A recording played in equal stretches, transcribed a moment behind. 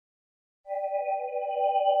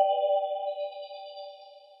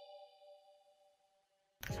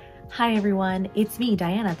Hi everyone, it's me,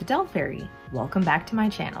 Diana the Doll Fairy. Welcome back to my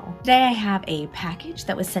channel. Today I have a package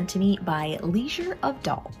that was sent to me by Leisure of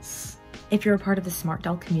Dolls. If you're a part of the smart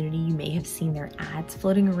doll community, you may have seen their ads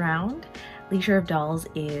floating around. Leisure of Dolls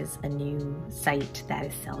is a new site that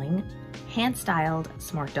is selling hand-styled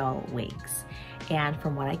smart doll wigs. And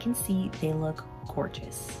from what I can see, they look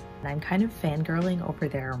gorgeous. I'm kind of fangirling over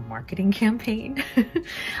their marketing campaign.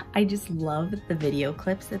 I just love the video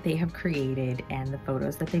clips that they have created and the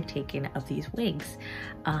photos that they've taken of these wigs.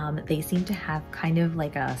 They seem to have kind of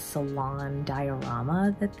like a salon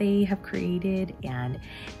diorama that they have created, and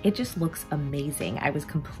it just looks amazing. I was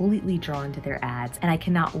completely drawn to their ads, and I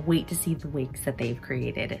cannot wait to see the wigs that they've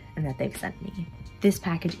created and that they've sent me. This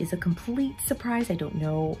package is a complete surprise. I don't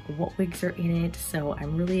know what wigs are in it, so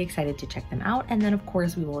I'm really excited to check them out. And then of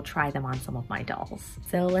course we will try them on some of my dolls.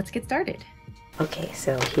 So let's get started. Okay,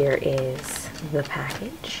 so here is the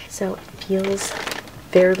package. So it feels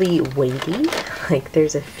fairly weighty. Like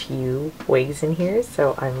there's a few wigs in here,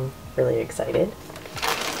 so I'm really excited.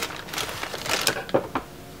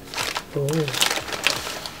 Ooh.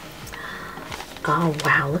 Oh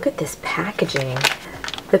wow, look at this packaging.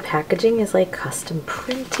 The packaging is like custom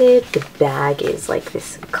printed. The bag is like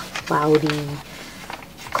this cloudy,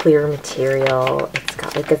 clear material. It's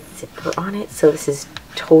got like a zipper on it. So this is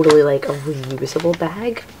totally like a reusable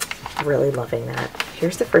bag. Really loving that.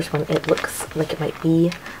 Here's the first one. It looks like it might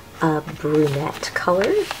be a brunette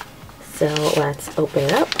color. So let's open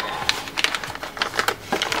it up.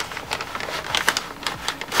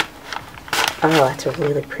 Oh, that's a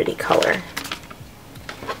really pretty color.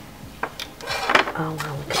 Oh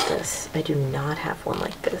wow, look at this. I do not have one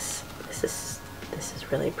like this. This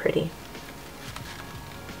is really pretty.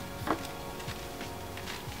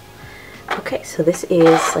 Okay, so this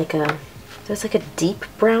is like a deep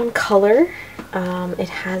brown color. It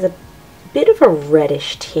has a bit of a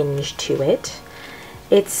reddish tinge to it.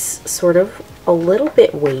 It's sort of a little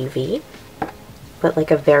bit wavy, but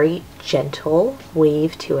like a very gentle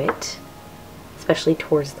wave to it, especially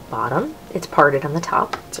towards the bottom. It's parted on the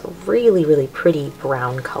top. It's a really, really pretty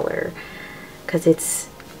brown color because it's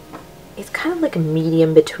kind of like a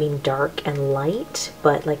medium between dark and light,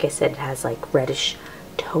 but like I said, it has like reddish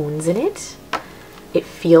tones in it. It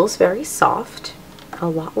feels very soft, a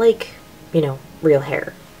lot like, you know, real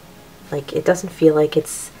hair. Like it doesn't feel like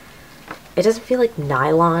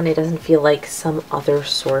nylon. It doesn't feel like some other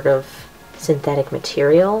sort of synthetic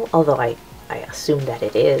material, although I assume that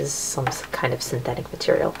it is some kind of synthetic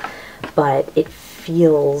material, but it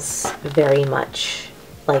feels very much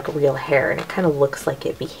like real hair, and it kind of looks like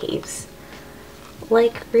it behaves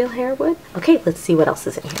like real hair would. Okay, let's see what else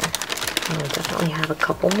is in here. I definitely have a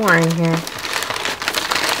couple more in here.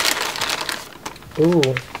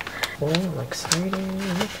 Ooh, oh, I'm excited.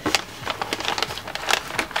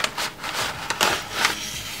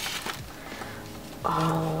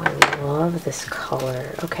 Oh, I love this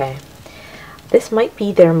color. Okay. This might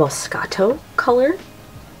be their Moscato color,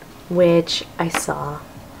 which I saw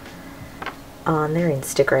on their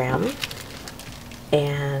Instagram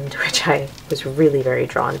and which I was really very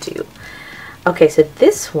drawn to. Okay, so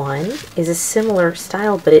this one is a similar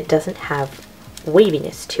style, but it doesn't have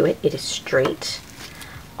waviness to it. It is straight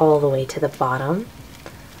all the way to the bottom.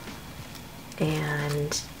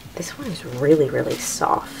 And this one is really, really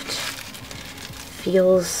soft.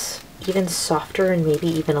 Feels even softer and maybe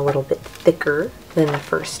even a little bit thicker than the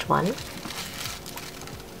first one.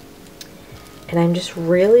 And I'm just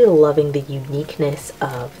really loving the uniqueness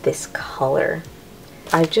of this color.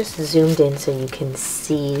 I've just zoomed in so you can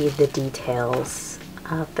see the details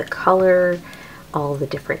of the color, all the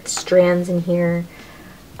different strands in here.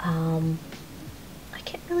 I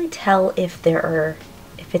can't really tell if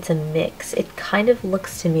it's a mix. It kind of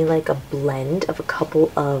looks to me like a blend of a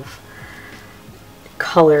couple of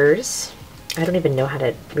colors. I don't even know how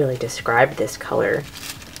to really describe this color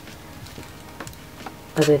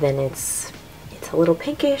other than it's a little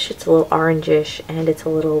pinkish, it's a little orangish, and it's a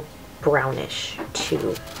little brownish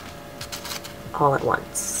too, all at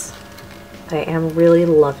once. I am really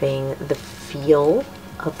loving the feel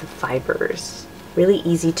of the fibers. Really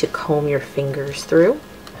easy to comb your fingers through.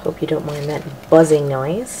 Hope you don't mind that buzzing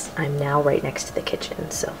noise. I'm now right next to the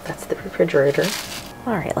kitchen, so that's the refrigerator.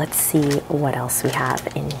 All right, let's see what else we have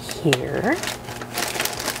in here.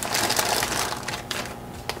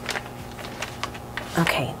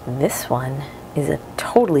 Okay, this one is a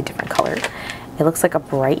totally different color. It looks like a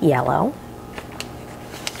bright yellow.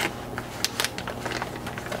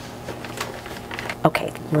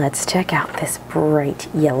 Okay, let's check out this bright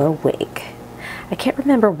yellow wig. I can't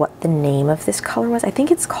remember what the name of this color was. I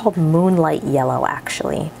think it's called Moonlight Yellow,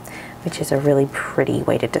 actually. which is a really pretty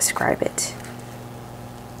way to describe it.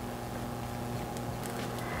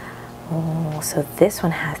 Oh, so this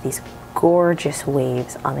one has these gorgeous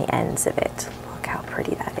waves on the ends of it. Look how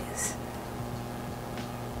pretty that is.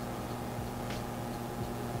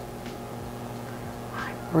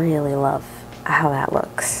 I really love how that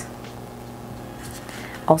looks.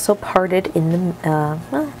 Also parted in the,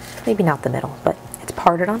 well, maybe not the middle, but it's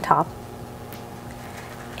parted on top.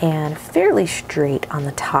 And fairly straight on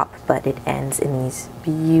the top, but it ends in these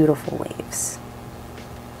beautiful waves.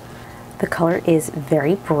 The color is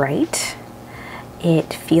very bright.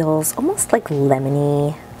 It feels almost like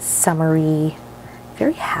lemony, summery,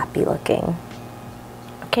 very happy looking.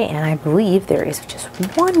 Okay, and I believe there is just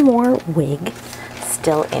one more wig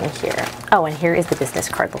still in here. Oh, and here is the business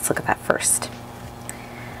card. Let's look at that first.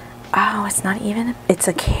 Oh, it's not even, it's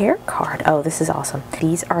a care card. Oh, this is awesome.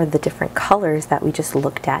 These are the different colors that we just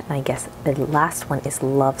looked at, and I guess the last one is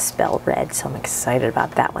Love Spell Red, so I'm excited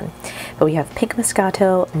about that one. But we have Pink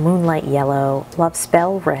Moscato, Moonlight Yellow, Love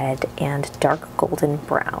Spell Red, and Dark Golden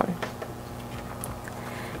Brown.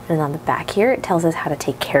 And on the back here, it tells us how to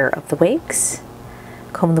take care of the wigs.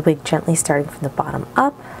 Comb the wig gently starting from the bottom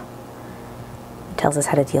up. It tells us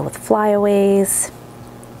how to deal with flyaways,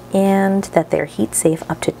 and that they're heat safe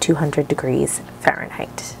up to 200 degrees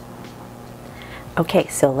Fahrenheit. Okay,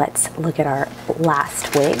 so let's look at our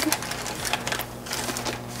last wig.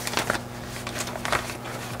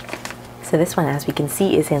 So this one, as we can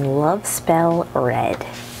see, is in Love Spell Red.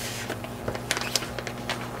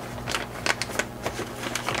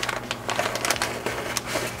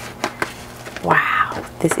 Wow,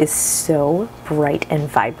 this is so bright and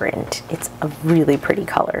vibrant. It's a really pretty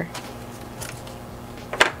color.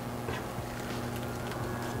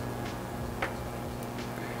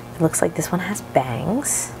 Looks like this one has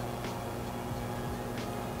bangs.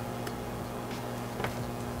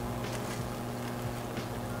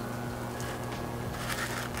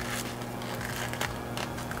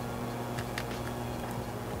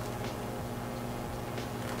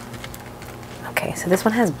 Okay, so this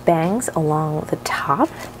one has bangs along the top,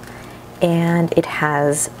 and it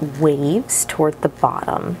has waves toward the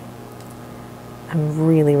bottom. I'm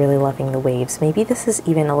really, really loving the waves. Maybe this is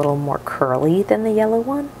even a little more curly than the yellow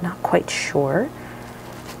one. Not quite sure.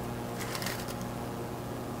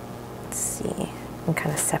 Let's see. I can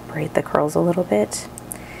kind of separate the curls a little bit.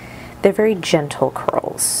 They're very gentle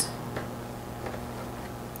curls.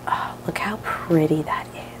 Oh, look how pretty that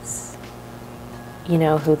is. You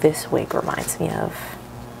know who this wig reminds me of?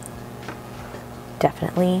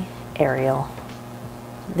 Definitely Ariel.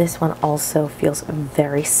 This one also feels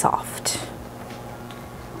very soft.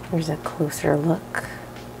 Here's a closer look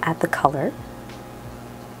at the color.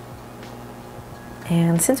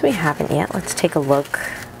 And since we haven't yet, let's take a look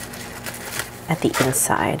at the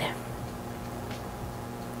inside.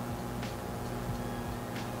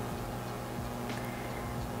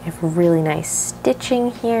 We have really nice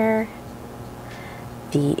stitching here.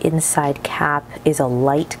 The inside cap is a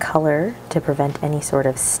light color to prevent any sort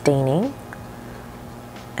of staining.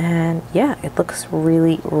 And yeah, it looks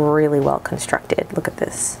really, really well constructed. Look at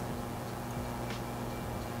this.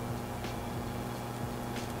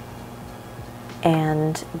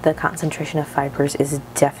 And the concentration of fibers is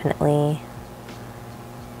definitely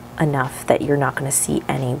enough that you're not going to see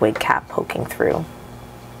any wig cap poking through.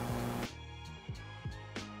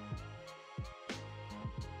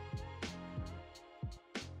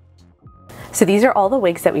 So these are all the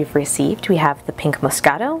wigs that we've received. We have the Pink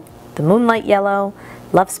Moscato, the Moonlight Yellow,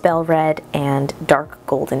 Love Spell Red, and Dark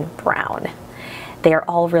Golden Brown. They are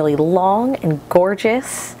all really long and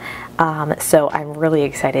gorgeous, so I'm really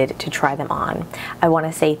excited to try them on. I want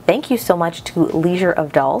to say thank you so much to Leisure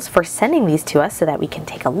of Dolls for sending these to us so that we can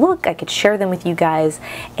take a look, I could share them with you guys,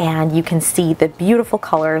 and you can see the beautiful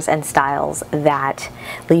colors and styles that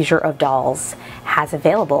Leisure of Dolls has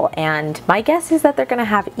available. And my guess is that they're going to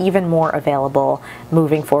have even more available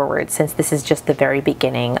moving forward, since this is just the very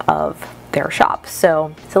beginning of their shop.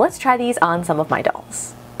 So let's try these on some of my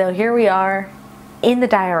dolls. So here we are in the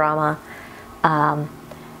diorama.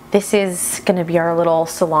 This is gonna be our little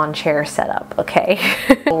salon chair setup, okay?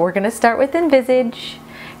 We're gonna start with Envisage.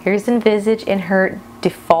 Here's Envisage in her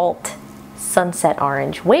default sunset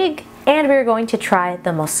orange wig, and we're going to try the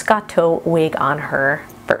Moscato wig on her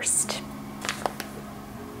first.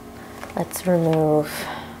 Let's remove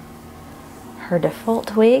her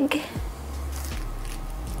default wig.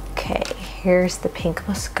 Okay, here's the Pink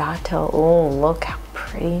Moscato. Oh, look how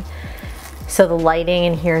pretty. So the lighting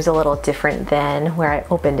in here is a little different than where I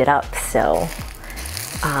opened it up, so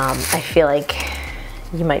I feel like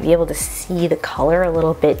you might be able to see the color a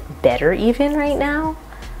little bit better even right now.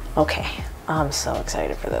 Okay, I'm so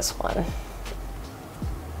excited for this one.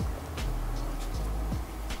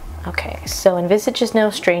 Okay, so Envisage is no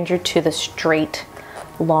stranger to the straight,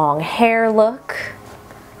 long hair look,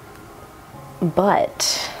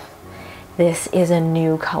 but this is a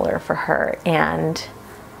new color for her, and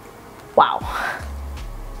wow.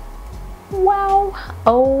 Wow,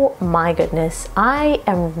 oh my goodness, I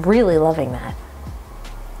am really loving that.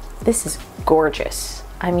 This is gorgeous.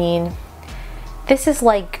 I mean, this is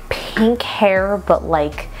like pink hair, but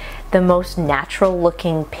like the most natural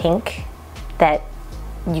looking pink that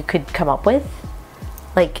you could come up with.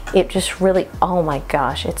 Like, it just really, oh my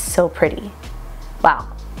gosh, it's so pretty. Wow,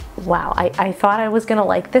 wow, I thought I was gonna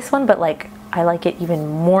like this one, but like, I like it even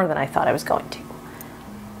more than I thought I was going to.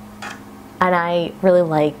 And I really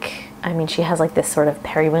like, I mean, she has like this sort of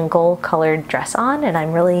periwinkle colored dress on, and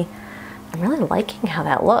I'm really liking how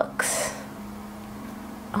that looks.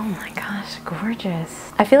 Oh my gosh,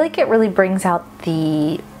 gorgeous. I feel like it really brings out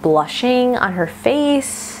the blushing on her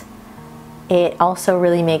face. It also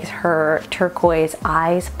really makes her turquoise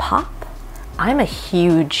eyes pop. I'm a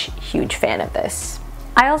huge, huge fan of this.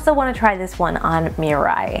 I also want to try this one on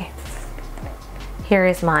Mirai. Here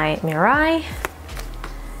is my Mirai.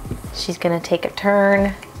 She's gonna take a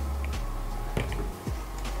turn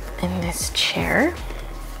in this chair.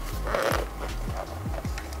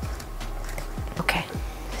 Okay,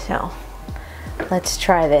 so let's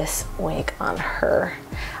try this wig on her.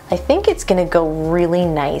 I think it's gonna go really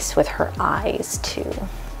nice with her eyes too.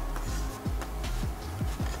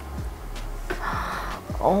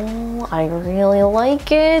 Oh, I really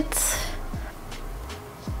like it.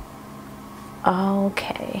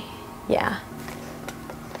 Okay, yeah.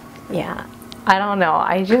 Yeah, I don't know.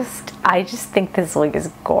 I just think this wig is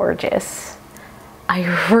gorgeous. I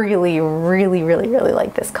really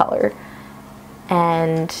like this color.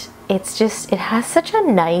 And it's just, it has such a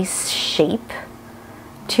nice shape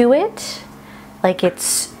to it. Like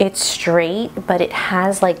it's straight, but it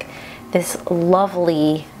has like this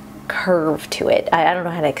lovely curve to it. I don't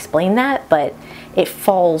know how to explain that, but it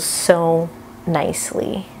falls so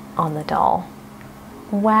nicely on the doll.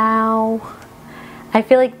 Wow. I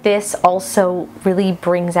feel like this also really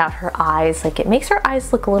brings out her eyes. Like, it makes her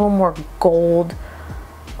eyes look a little more gold,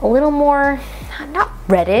 a little more, not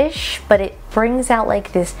reddish, but it brings out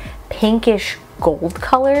like this pinkish gold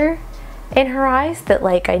color in her eyes that,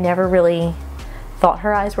 like, I never really thought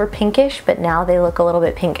her eyes were pinkish, but now they look a little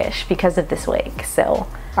bit pinkish because of this wig. So, all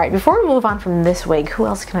right, before we move on from this wig, who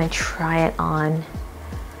else can I try it on?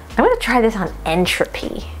 I'm gonna try this on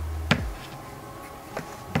Entropy.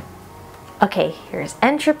 Okay, here's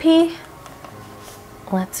Entropy.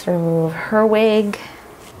 Let's remove her wig.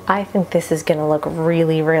 I think this is gonna look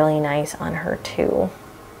really nice on her too.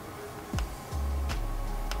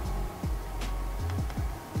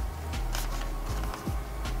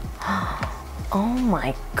 Oh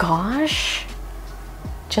my gosh.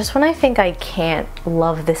 Just when I think I can't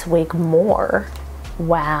love this wig more.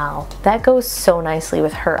 Wow, that goes so nicely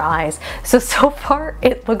with her eyes. So far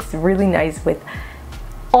it looks really nice with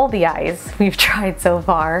all the eyes we've tried so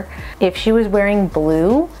far. If she was wearing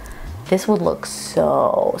blue, this would look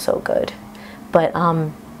so good. But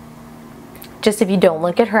just if you don't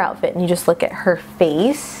look at her outfit and you just look at her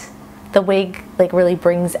face, the wig like really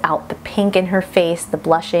brings out the pink in her face, the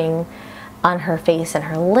blushing on her face and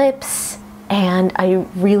her lips, and I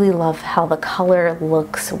really love how the color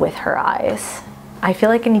looks with her eyes. I feel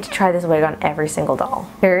like I need to try this wig on every single doll.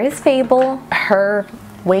 Here is Fable. Her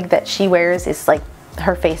wig that she wears is like,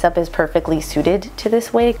 her face up is perfectly suited to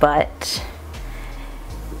this wig, but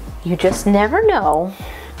you just never know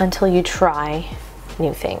until you try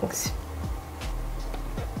new things.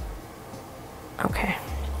 Okay.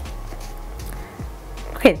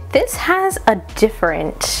 Okay, this has a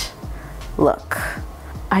different look.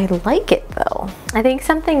 I like it though. I think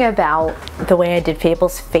something about the way I did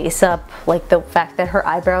Fable's face up, like the fact that her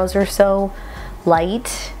eyebrows are so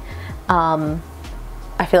light,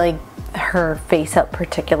 I feel like her face up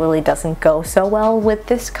particularly doesn't go so well with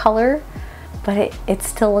this color, but it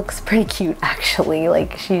still looks pretty cute actually.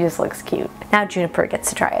 Like, she just looks cute. Now Juniper gets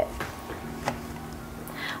to try it.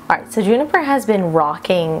 Alright, so Juniper has been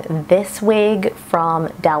rocking this wig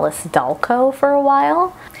from Dallas Doll Co. for a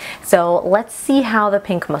while. So let's see how the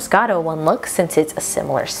pink Moscato one looks since it's a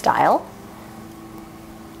similar style.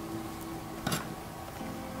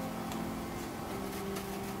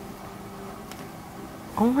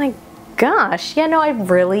 Oh my gosh, yeah, no, I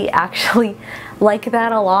really actually like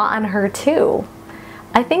that a lot on her too.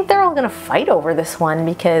 I think they're all gonna fight over this one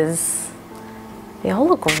because they all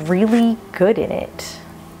look really good in it.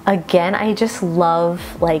 Again, I just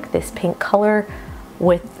love like this pink color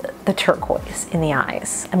with the turquoise in the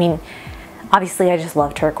eyes. I mean, obviously I just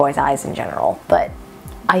love turquoise eyes in general, but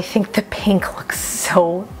I think the pink looks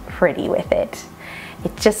so pretty with it.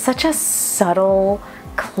 It's just such a subtle,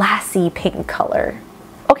 classy pink color.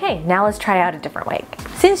 Okay, now let's try out a different wig.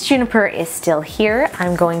 Since Juniper is still here,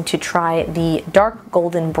 I'm going to try the dark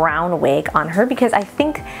golden brown wig on her because I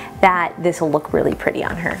think that this will look really pretty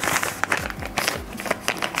on her.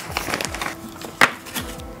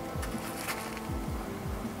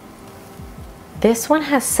 This one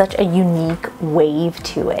has such a unique wave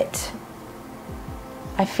to it.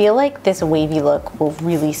 I feel like this wavy look will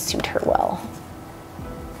really suit her well.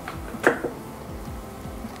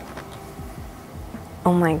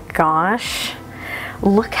 Oh my gosh,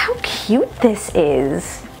 look how cute this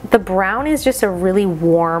is. The brown is just a really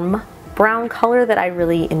warm brown color that I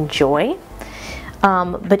really enjoy.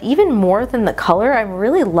 But even more than the color, I'm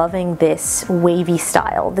really loving this wavy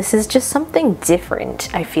style. This is just something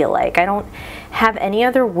different, I feel like. I don't have any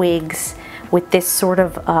other wigs with this sort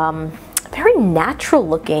of very natural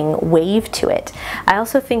looking wave to it. I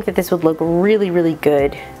also think that this would look really, really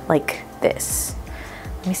good like this.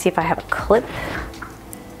 Let me see if I have a clip.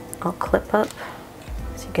 I'll clip up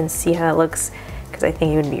so you can see how it looks, because I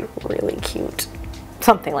think it would be really cute.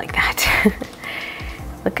 Something like that.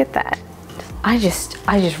 Look at that. I just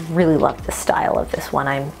really love the style of this one.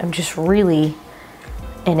 I'm just really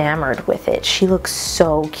enamored with it. She looks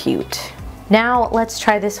so cute. Now let's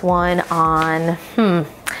try this one on,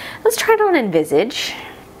 let's try it on Envisage.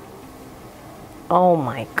 Oh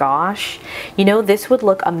my gosh. You know, this would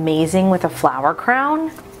look amazing with a flower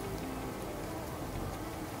crown.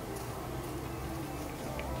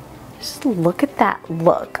 Just look at that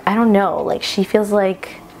look. I don't know, like she feels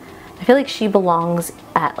like, I feel like she belongs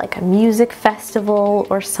at like a music festival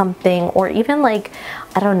or something, or even like,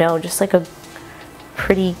 I don't know, just like a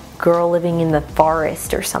pretty girl living in the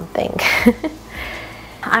forest or something.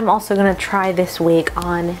 I'm also gonna try this wig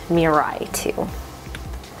on Mirai too.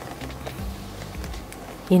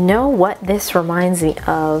 You know what this reminds me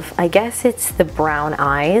of? I guess it's the brown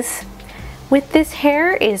eyes with this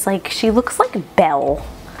hair. Is like, she looks like Belle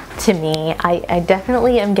to me. I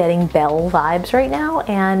definitely am getting Belle vibes right now,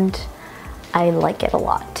 and I like it a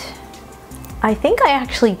lot. I think I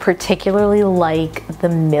actually particularly like the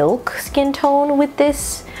milk skin tone with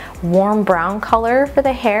this warm brown color for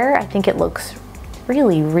the hair. I think it looks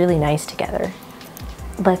really, really nice together.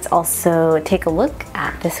 Let's also take a look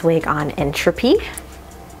at this wig on Entropy.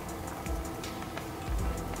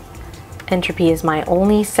 Entropy is my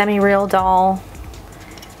only semi-real doll,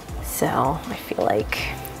 so I feel like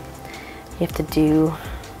you have to do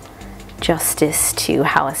justice to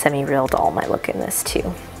how a semi-real doll might look in this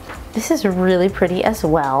too. This is really pretty as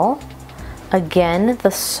well. Again,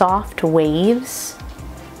 the soft waves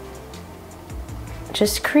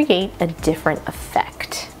just create a different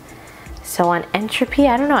effect. So on Entropy,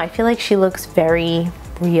 I don't know, I feel like she looks very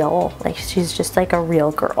real, like she's just like a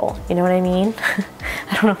real girl, you know what I mean?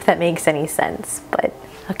 I don't know if that makes any sense, but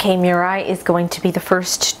okay, Mirai is going to be the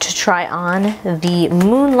first to try on the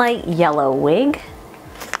Moonlight Yellow wig.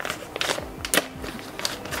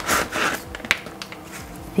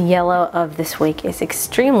 The yellow of this wig is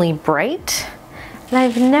extremely bright, and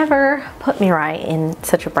I've never put Mirai in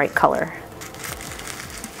such a bright color.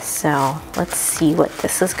 So let's see what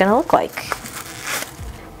this is gonna look like.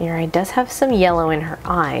 Mirai does have some yellow in her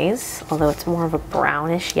eyes, although it's more of a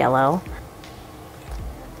brownish yellow.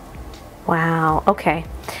 Wow, okay.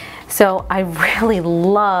 So I really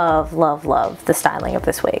love, love, love the styling of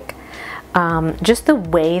this wig. Just the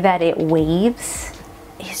way that it waves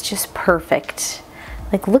is just perfect.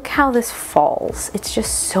 Like, look how this falls. It's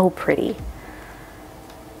just so pretty.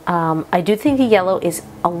 I do think the yellow is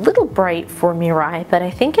a little bright for Mirai, but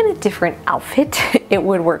I think in a different outfit it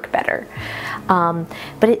would work better.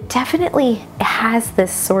 But it definitely has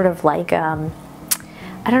this sort of like, I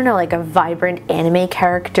don't know, like a vibrant anime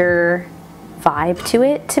character vibe to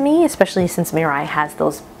it to me, especially since Mirai has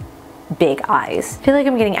those big eyes. I feel like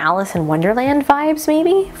I'm getting Alice in Wonderland vibes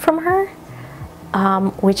maybe from her.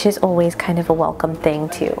 Which is always kind of a welcome thing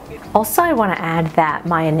too. Also, I want to add that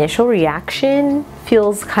my initial reaction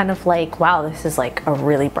feels kind of like, wow, this is like a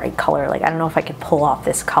really bright color. Like, I don't know if I could pull off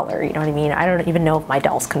this color, you know what I mean? I don't even know if my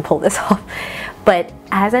dolls can pull this off. But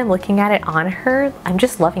as I'm looking at it on her, I'm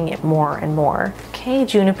just loving it more and more. Okay,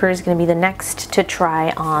 Juniper is going to be the next to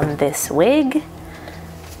try on this wig.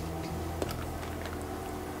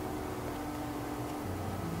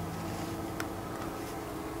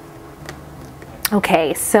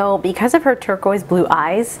 Okay, so because of her turquoise blue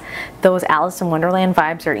eyes, those Alice in Wonderland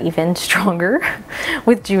vibes are even stronger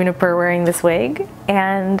with Juniper wearing this wig.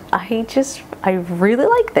 and I really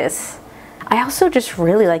like this. I also just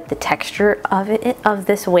really like the texture of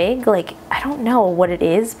this wig. Like, I don't know what it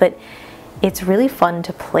is, but it's really fun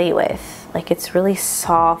to play with. Like, it's really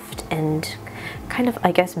soft and kind of,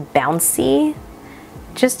 I guess, bouncy.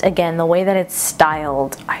 Just, again, the way that it's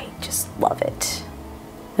styled, I just love it.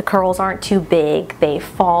 The curls aren't too big. They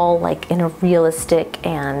fall like in a realistic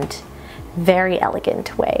and very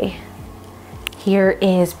elegant way. Here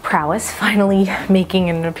is Prowess finally making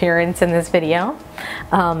an appearance in this video.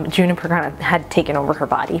 Juniper kind of had taken over her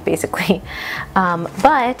body, basically.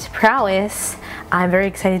 But Prowess, I'm very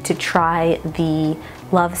excited to try the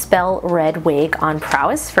Love Spell Red wig on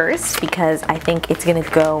Prowess first, because I think it's gonna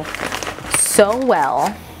go so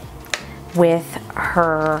well with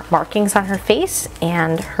her markings on her face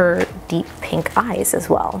and her deep pink eyes as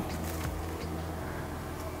well.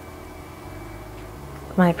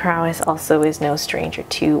 My Prowess also is no stranger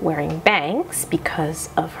to wearing bangs because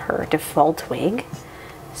of her default wig,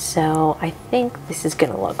 so I think this is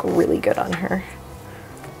gonna look really good on her.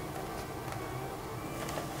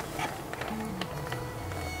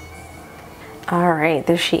 Alright,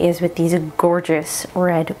 there she is with these gorgeous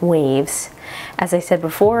red waves. As I said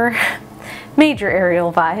before, major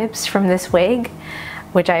aerial vibes from this wig,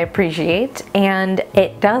 which I appreciate, and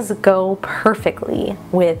it does go perfectly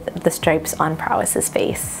with the stripes on Prowess's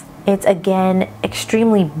face. It's, again,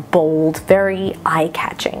 extremely bold, very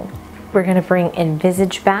eye-catching. We're gonna bring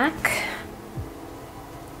Envisage back.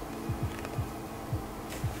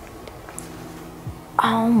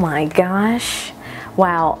 Oh my gosh.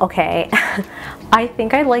 Wow, okay. I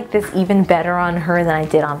think I like this even better on her than I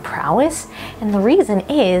did on Prowess, and the reason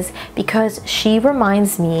is because she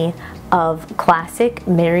reminds me of classic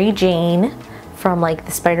Mary Jane from like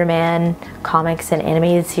the Spider-Man comics and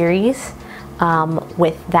animated series,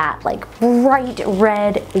 with that like bright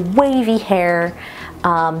red wavy hair,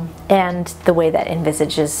 and the way that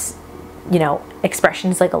Envisage's, you know, expression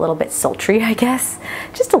is like a little bit sultry, I guess,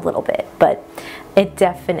 just a little bit, but it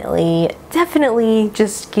definitely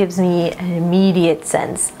just gives me an immediate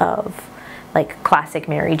sense of like classic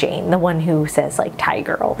Mary Jane, the one who says like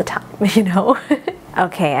tiger all the time, you know?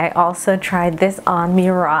 Okay, I also tried this on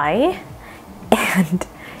Mirai, and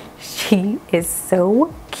she is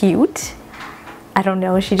so cute. I don't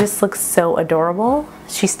know, she just looks so adorable.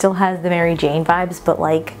 She still has the Mary Jane vibes, but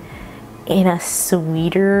like in a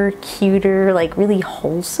sweeter, cuter, like really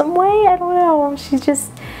wholesome way. I don't know, she's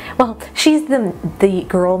just, well, she's the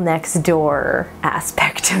girl next door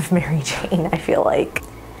aspect of Mary Jane, I feel like.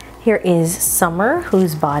 Here is Summer,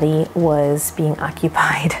 whose body was being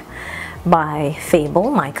occupied by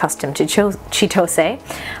Fable, my custom Chitose.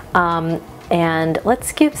 And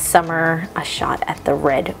let's give Summer a shot at the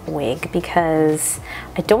red wig, because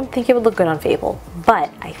I don't think it would look good on Fable,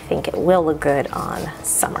 but I think it will look good on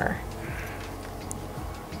Summer.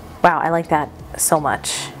 Wow, I like that so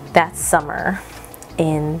much. That's Summer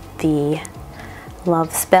in the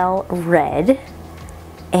Love Spell Red,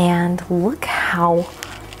 and look how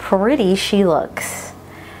pretty she looks.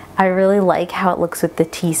 I really like how it looks with the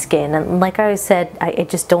T-skin, and like I said, I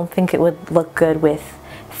just don't think it would look good with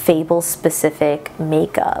Fable specific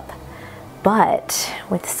makeup. But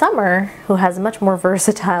with Summer, who has much more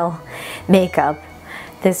versatile makeup,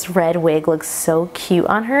 this red wig looks so cute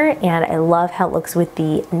on her, and I love how it looks with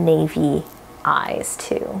the navy eyes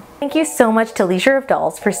too. Thank you so much to Leisure of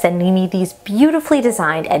Dolls for sending me these beautifully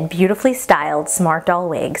designed and beautifully styled smart doll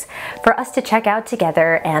wigs for us to check out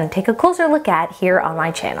together and take a closer look at here on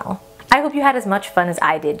my channel. I hope you had as much fun as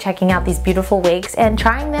I did checking out these beautiful wigs and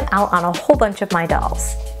trying them out on a whole bunch of my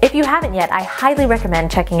dolls. If you haven't yet, I highly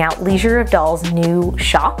recommend checking out Leisure of Dolls' new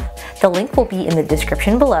shop. The link will be in the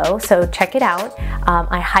description below, so check it out.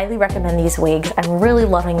 I highly recommend these wigs. I'm really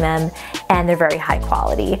loving them, and they're very high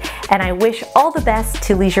quality. And I wish all the best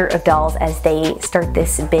to Leisure of Dolls as they start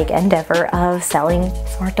this big endeavor of selling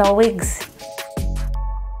smart doll wigs.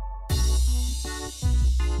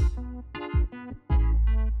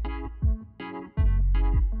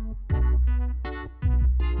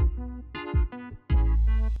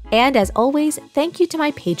 And as always, thank you to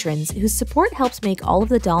my patrons whose support helps make all of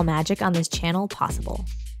the doll magic on this channel possible.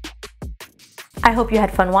 I hope you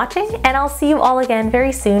had fun watching, and I'll see you all again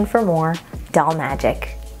very soon for more doll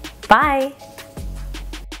magic. Bye!